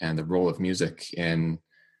music and the role of music in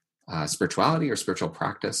spirituality or spiritual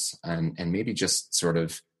practice, and maybe just sort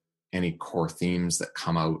of any core themes that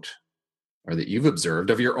come out or that you've observed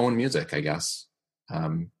of your own music, I guess.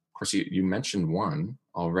 Of course, you mentioned one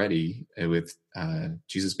already with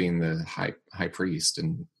Jesus being the high priest,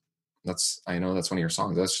 and I know that's one of your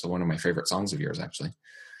songs. That's just one of my favorite songs of yours, actually.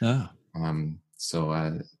 Oh. So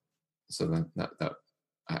that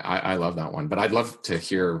I love that one, but I'd love to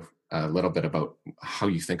hear a little bit about how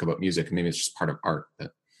you think about music. Maybe it's just part of art.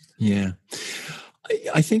 Yeah.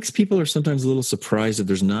 I think people are sometimes a little surprised that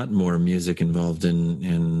there's not more music involved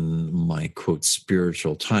in my quote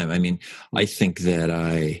spiritual time. I mean, I think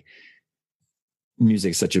that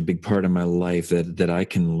music is such a big part of my life that I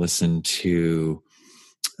can listen to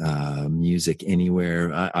music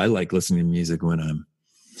anywhere. I like listening to music when I'm,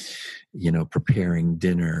 preparing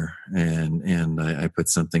dinner and I put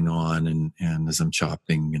something on and as I'm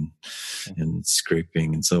chopping and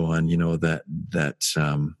scraping and so on,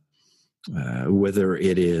 whether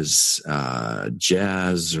it is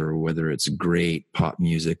jazz or whether it's great pop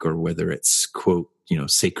music or whether it's quote,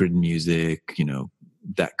 sacred music,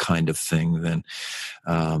 that kind of thing, then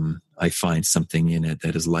I find something in it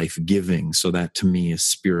that is life-giving. So that to me is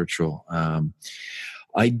spiritual.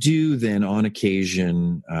 I do then on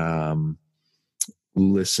occasion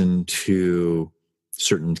listen to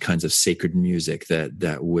certain kinds of sacred music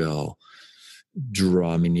that will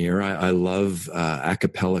draw me near. I love a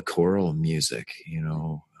cappella choral music,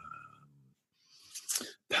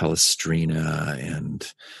 Palestrina and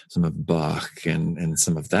some of Bach and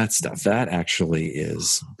some of that stuff. That actually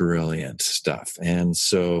is brilliant stuff. And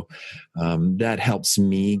so that helps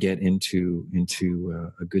me get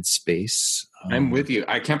into a good space. I'm with you.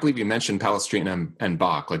 I can't believe you mentioned Palestrina and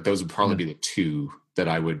Bach. Like those would probably be the two that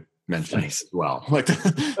I would mention as well. Like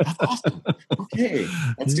that's awesome. Okay,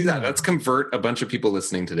 let's do that. Let's convert a bunch of people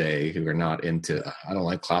listening today who are not into, I don't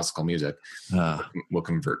like classical music. We'll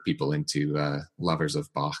convert people into lovers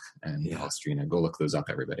of Bach and Palestrina. Go look those up,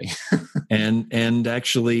 everybody. and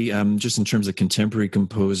actually, just in terms of contemporary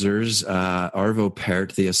composers, Arvo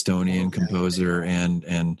Pärt, the Estonian composer,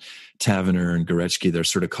 and Tavener and Gorecki, they're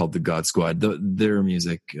sort of called the God Squad. Their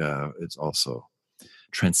music is also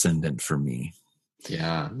transcendent for me.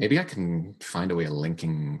 Yeah, maybe I can find a way of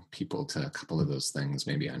linking people to a couple of those things,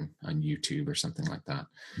 maybe on YouTube or something like that.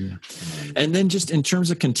 Yeah. And then just in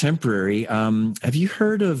terms of contemporary, have you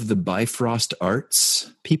heard of the Bifrost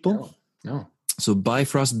Arts people? No. So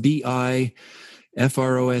Bifrost, Bifrost.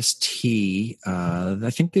 I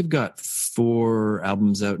think they've got 4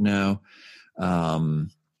 albums out now.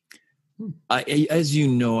 As you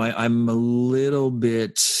know, I'm a little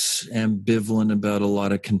bit ambivalent about a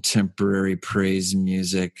lot of contemporary praise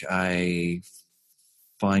music. I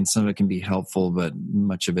find some of it can be helpful, but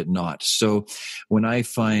much of it not. So when I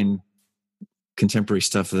find contemporary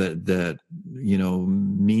stuff that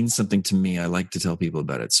means something to me, I like to tell people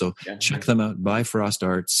about it. So check them out. Bifrost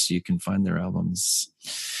Arts. You can find their albums.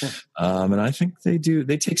 And I think they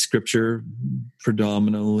take scripture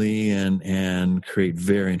predominantly and create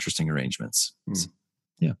very interesting arrangements. So,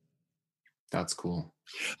 yeah. That's cool.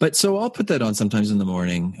 But so I'll put that on sometimes in the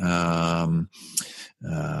morning.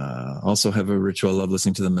 Also have a ritual. I love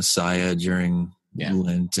listening to the Messiah during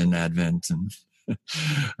Lent and Advent, and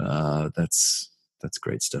that's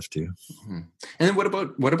great stuff too. Mm-hmm. And then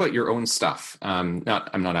what about your own stuff? I'm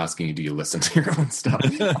not asking you, do you listen to your own stuff?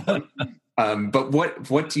 But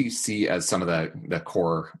what do you see as some of the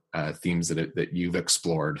core themes that you've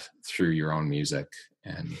explored through your own music?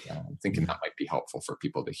 And I'm thinking that might be helpful for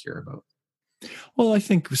people to hear about. Well, I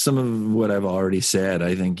think some of what I've already said,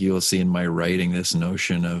 I think you'll see in my writing this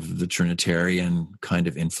notion of the Trinitarian kind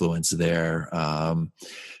of influence there,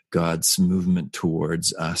 God's movement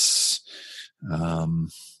towards us. I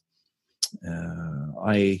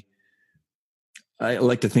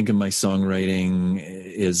like to think of my songwriting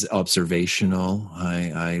as observational.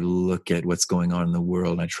 I look at what's going on in the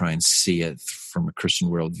world and I try and see it from a Christian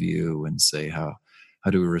worldview and say, how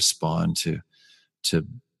do we respond to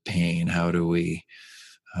pain? How do we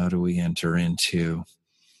enter into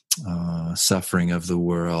suffering of the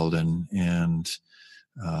world and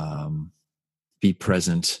be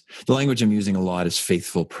present? The language I'm using a lot is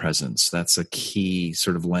faithful presence. That's a key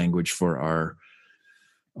sort of language for our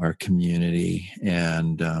community.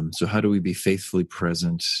 And so how do we be faithfully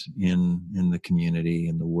present in the community,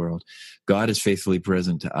 in the world? God is faithfully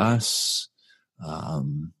present to us.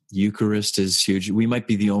 Eucharist is huge. We might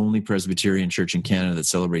be the only Presbyterian church in Canada that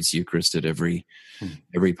celebrates Eucharist at every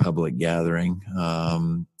public gathering.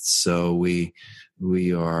 So we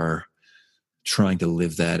are trying to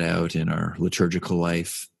live that out in our liturgical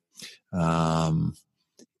life. And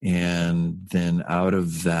then out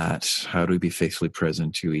of that, how do we be faithfully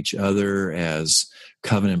present to each other as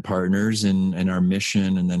covenant partners in our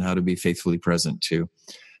mission? And then how to be faithfully present to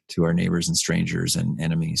our neighbors and strangers and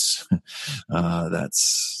enemies.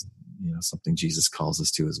 That's, something Jesus calls us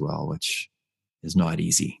to as well, which is not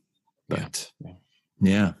easy, but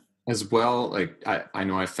yeah. As well, like I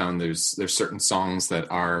know I found there's certain songs that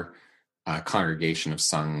our congregation have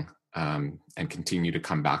sung and continue to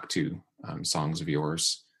come back to, songs of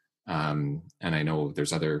yours. And I know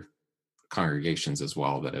there's other congregations as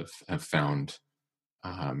well that have found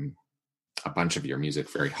a bunch of your music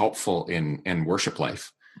very helpful in worship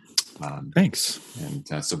life. Thanks.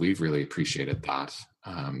 And so we've really appreciated that.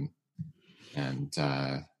 I'm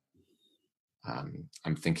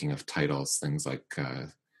thinking of titles, things like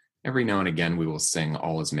every now and again we will sing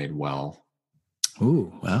 "All Is Made Well."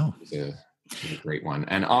 Ooh, wow. It's a great one.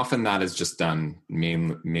 And often that is just done,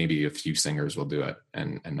 maybe a few singers will do it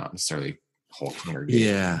and not necessarily whole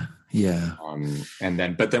congregation. Yeah.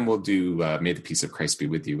 But then we'll do "May the Peace of Christ Be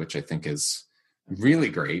With You," which I think is really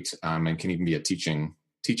great and can even be a teaching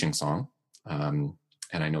song. And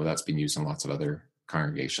I know that's been used in lots of other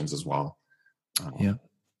congregations as well.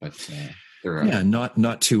 But there are...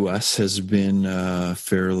 Not to Us has been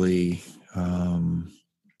fairly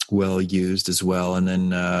well used as well. And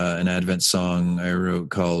then an Advent song I wrote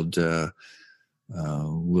called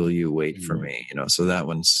 "Will You Wait for Me?" So that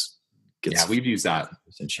one's we've used that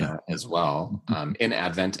as well in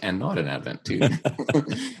Advent and not in Advent too.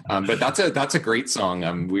 But that's a great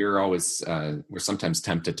song. We're sometimes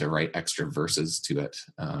tempted to write extra verses to it.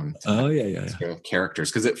 Characters,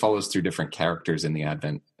 because it follows through different characters in the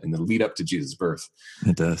Advent in the lead up to Jesus' birth.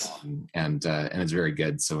 It does, and it's very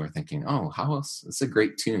good. So we're thinking, how else? It's a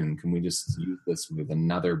great tune. Can we just use this with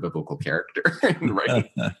another biblical character and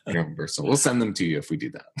write verse? So we'll send them to you if we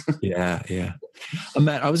do that. Yeah.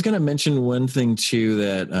 Matt, I was going to mention one thing too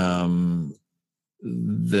that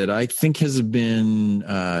I think has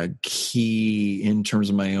been key in terms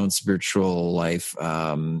of my own spiritual life.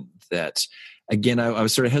 That again, I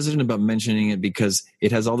was sort of hesitant about mentioning it because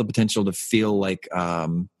it has all the potential to feel like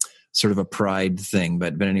sort of a pride thing.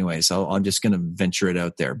 But anyways, I'm just going to venture it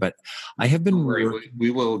out there. But I have been...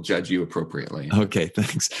 we will judge you appropriately. Okay,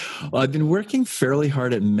 thanks. Well, I've been working fairly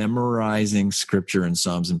hard at memorizing scripture and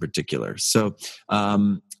Psalms in particular. So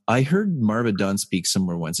I heard Marva Dunn speak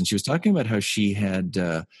somewhere once, and she was talking about how she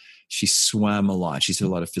swam a lot. She's had a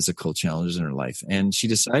lot of physical challenges in her life. And she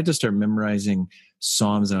decided to start memorizing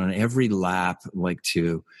Psalms, and on every lap,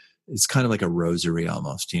 it's kind of like a rosary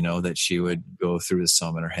almost, that she would go through the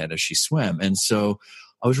psalm in her head as she swam. And so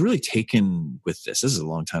I was really taken with this. This is a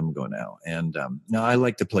long time ago now. And now I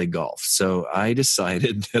like to play golf. So I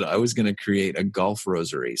decided that I was going to create a golf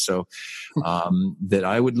rosary. So that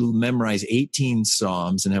I would memorize 18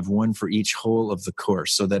 Psalms and have one for each hole of the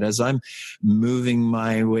course. So that as I'm moving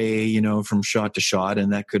my way, from shot to shot,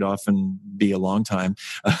 and that could often be a long time,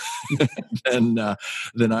 then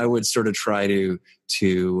I would sort of try to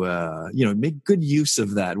make good use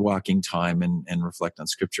of that walking time and reflect on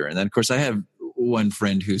scripture. And then of course I have one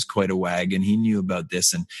friend who's quite a wag, and he knew about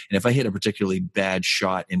this. And if I hit a particularly bad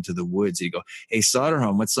shot into the woods, he'd go, "Hey,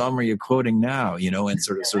 Soderholm, what psalm are you quoting now?" And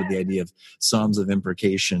sort of the idea of Psalms of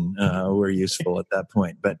imprecation were useful at that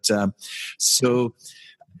point. But so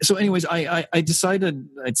anyways, I decided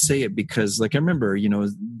I'd say it because, I remember,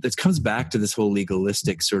 this comes back to this whole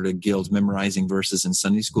legalistic sort of guilt, memorizing verses in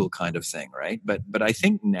Sunday school kind of thing, right? But I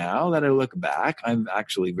think now that I look back, I'm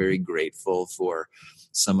actually very grateful for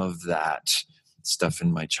some of that stuff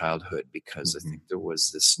in my childhood, because I think there was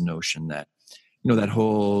this notion that, that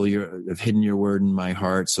whole "I've hidden your word in my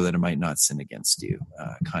heart so that I might not sin against you"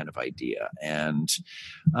 kind of idea. And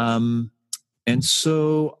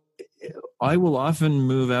so I will often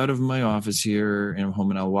move out of my office here in home,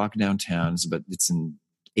 and I'll walk downtown. But it's an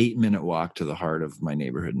 8-minute walk to the heart of my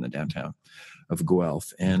neighborhood in the downtown of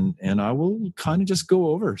Guelph, and I will kind of just go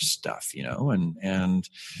over stuff, and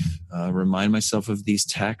remind myself of these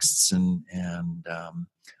texts, and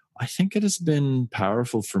I think it has been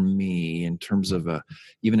powerful for me in terms of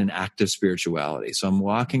even an active spirituality. So I'm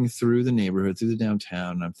walking through the neighborhood, through the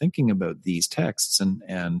downtown, and I'm thinking about these texts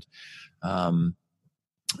and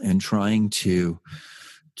trying to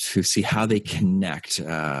see how they connect.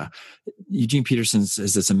 Eugene Peterson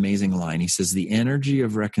says this amazing line. He says, "The energy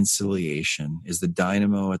of reconciliation is the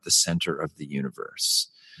dynamo at the center of the universe."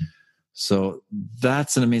 So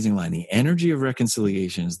that's an amazing line. The energy of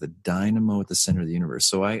reconciliation is the dynamo at the center of the universe.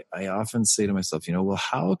 So I often say to myself, well,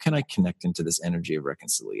 how can I connect into this energy of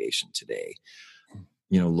reconciliation today?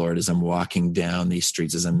 Lord, as I'm walking down these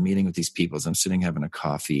streets, as I'm meeting with these people, as I'm sitting having a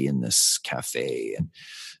coffee in this cafe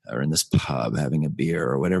or in this pub having a beer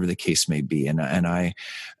or whatever the case may be, and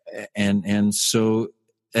so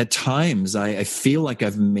at times I feel like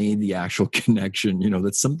I've made the actual connection,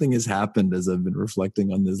 that something has happened as I've been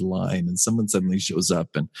reflecting on this line, and someone suddenly shows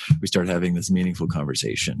up and we start having this meaningful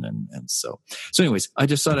conversation. And so anyways, I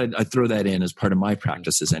just thought I'd throw that in as part of my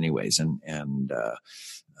practices anyways. And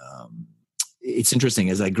it's interesting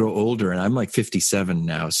as I grow older, and I'm like 57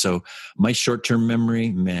 now. So my short-term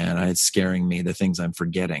memory, man, it's scaring me, the things I'm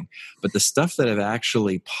forgetting. But the stuff that have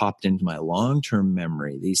actually popped into my long-term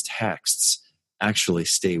memory, these texts, actually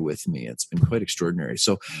stay with me. It's been quite extraordinary.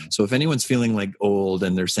 So if anyone's feeling like old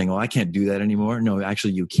and they're saying, "Oh, I can't do that anymore," no,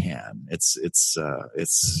 actually you can. It's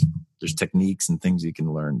there's techniques and things you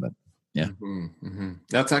can learn, but yeah. Mm-hmm, mm-hmm.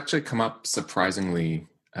 That's actually come up surprisingly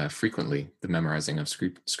frequently, the memorizing of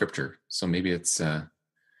scripture. So maybe it's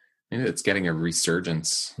getting a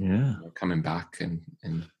resurgence, coming back, and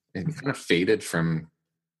it kind of faded from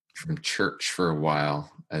church for a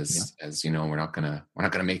while as we're not gonna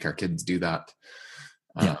make our kids do that.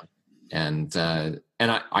 And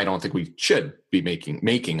I don't think we should be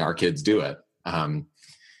making our kids do it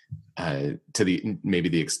to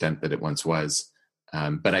the extent that it once was.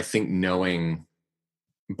 But I think knowing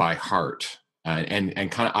by heart,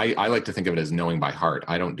 and kind of, I like to think of it as knowing by heart.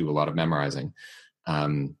 I don't do a lot of memorizing,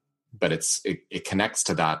 but it connects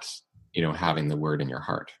to that, having the word in your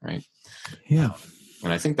heart, right? Yeah.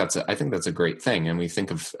 And I think that's a great thing. And we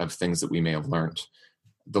think of things that we may have learned,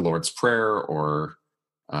 the Lord's Prayer or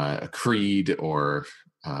a creed, or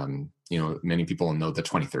many people know the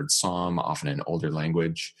 23rd Psalm, often in older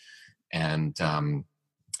language, and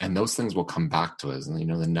those things will come back to us. And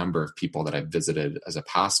the number of people that I've visited as a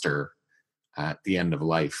pastor at the end of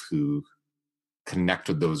life who connect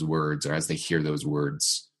with those words, or as they hear those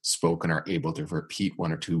words spoken, are able to repeat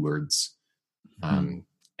one or two words.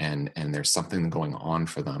 And there's something going on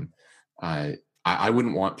for them. I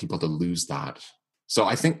wouldn't want people to lose that. So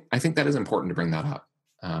I think that is important to bring that up,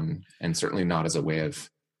 and certainly not as a way of,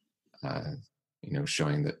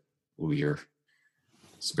 showing that we are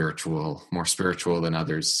more spiritual than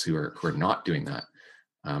others who are not doing that,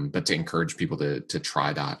 but to encourage people to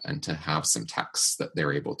try that and to have some texts that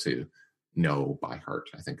they're able to know by heart.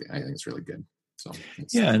 I think it's really good. So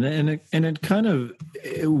and it kind of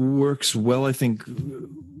works well, I think,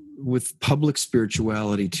 with public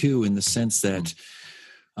spirituality too, in the sense that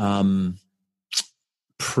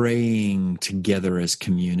praying together as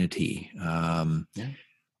community.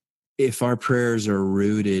 If our prayers are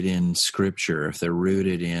rooted in scripture, if they're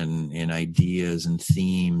rooted in ideas and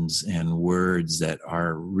themes and words that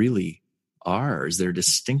are really ours, they're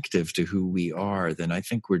distinctive to who we are, then I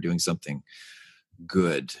think we're doing something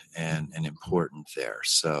good and important there.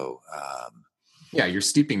 So you're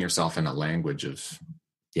steeping yourself in a language of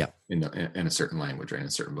in a certain language, right, in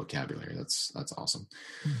a certain vocabulary. That's awesome.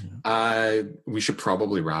 Mm-hmm. We should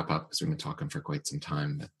probably wrap up because we've been talking for quite some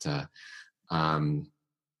time, but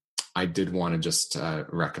I did want to just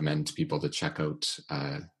recommend to people to check out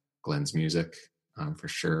Glenn's music for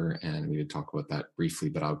sure, and we would talk about that briefly,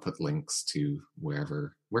 but I'll put links to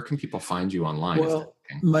where can people find you online? Well,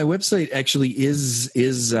 my website actually is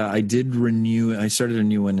I started a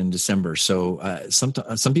new one in December. So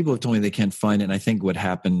some people have told me they can't find it, and I think what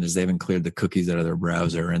happened is they haven't cleared the cookies out of their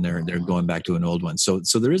browser, and they're going back to an old one. So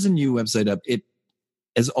there is a new website up. It,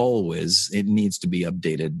 as always, it needs to be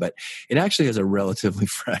updated, but it actually has a relatively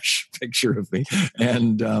fresh picture of me.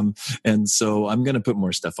 And so I'm going to put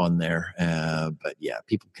more stuff on there. But yeah,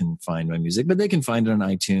 people can find my music, but they can find it on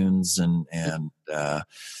iTunes and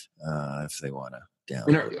if they want to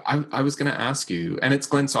download it. I was going to ask you, and it's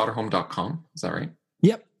glennsoderholm.com. Is that right?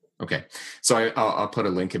 Yep. Okay. So I'll put a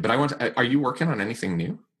link in, but are you working on anything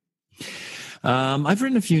new? I've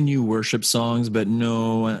written a few new worship songs, but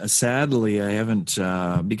no, sadly I haven't,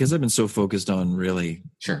 because I've been so focused on really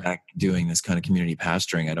back doing this kind of community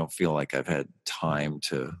pastoring. I don't feel like I've had time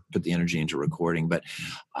to put the energy into recording, but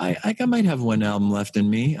I might have one album left in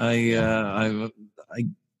me. I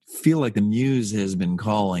feel like the muse has been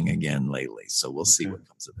calling again lately, so we'll see what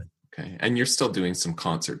comes of it. Okay. And you're still doing some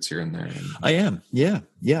concerts here and there. I am. Yeah.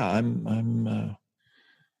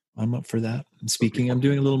 I'm up for that. Speaking, I'm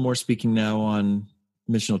doing a little more speaking now on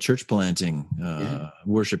missional church planting.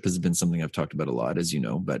 Worship has been something I've talked about a lot, as you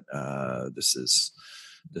know, but this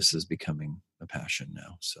is becoming a passion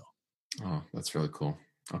now. So, that's really cool.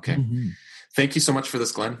 Okay, Thank you so much for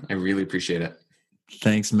this, Glenn. I really appreciate it.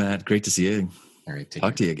 Thanks, Matt. Great to see you. All right,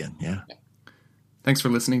 talk to you again. Yeah. Thanks for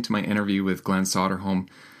listening to my interview with Glenn Soderholm.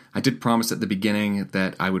 I did promise at the beginning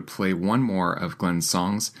that I would play one more of Glenn's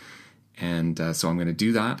songs, and so I'm going to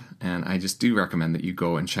do that. And I just do recommend that you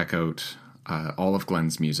go and check out all of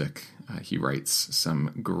Glenn's music. He writes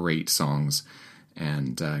some great songs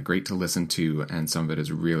and great to listen to, and some of it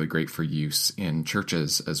is really great for use in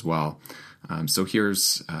churches as well. So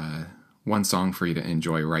here's one song for you to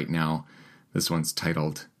enjoy right now. This one's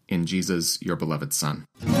titled, In Jesus, Your Beloved Son.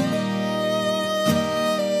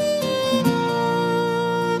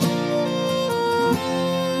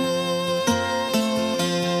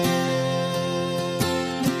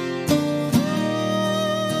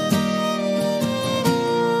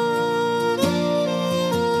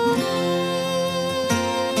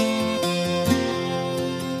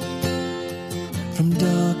 From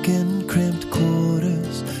dark and cramped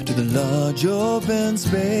quarters to the large open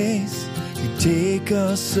space, you take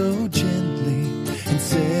us so gently and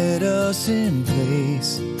set us in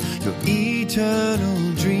place. Your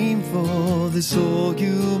eternal dream for this whole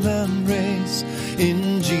human race.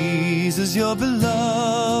 In Jesus, your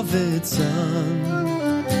beloved Son.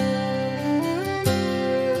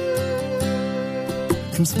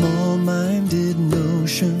 From small-minded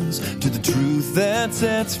notions to the truth that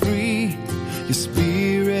sets free, your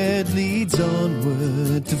spirit leads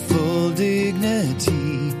onward to full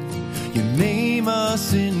dignity. You name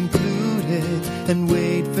us included and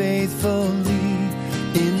wait faithfully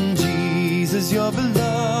in Jesus, your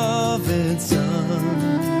beloved Son.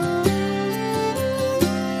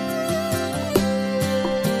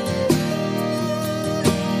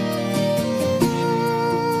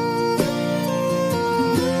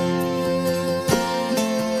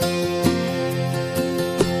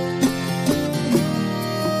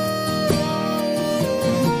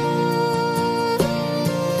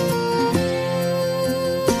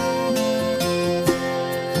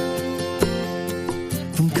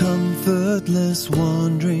 Comfortless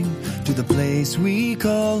wandering to the place we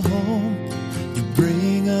call home, you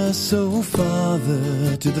bring us, so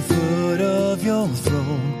Father, to the foot of your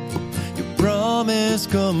throne. Your promise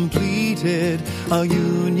completed, our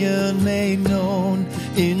union made known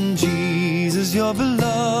in Jesus, your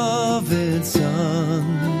beloved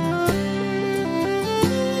Son.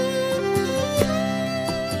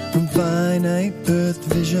 From finite earth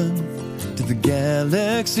vision to the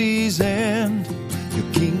galaxy's end, your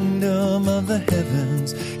kingdom of the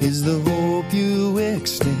heavens is the hope you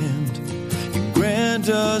extend. You grant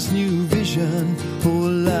us new vision, whole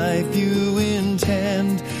life you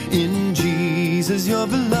intend in Jesus, your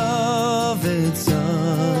beloved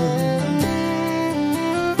Son.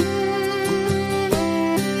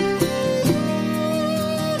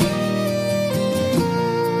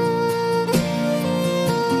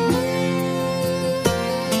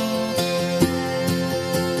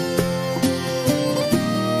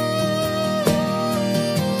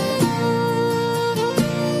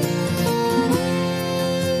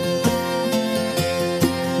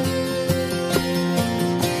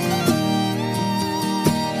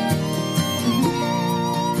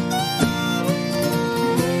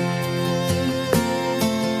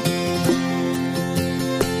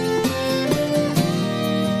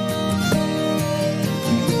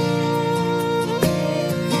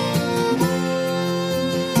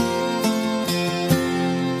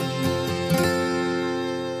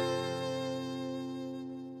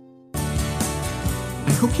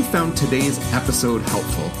 I hope you found today's episode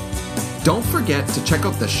helpful. Don't forget to check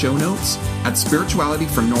out the show notes at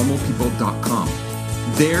spiritualityfornormalpeople.com.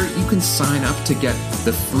 There you can sign up to get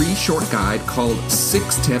the free short guide called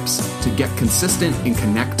 6 Tips to Get Consistent in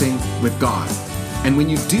Connecting with God. And when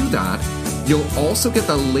you do that, you'll also get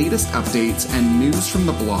the latest updates and news from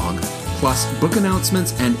the blog, plus book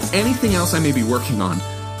announcements and anything else I may be working on.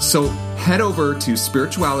 So head over to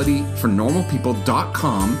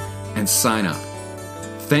spiritualityfornormalpeople.com and sign up.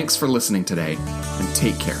 Thanks for listening today, and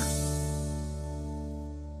take care.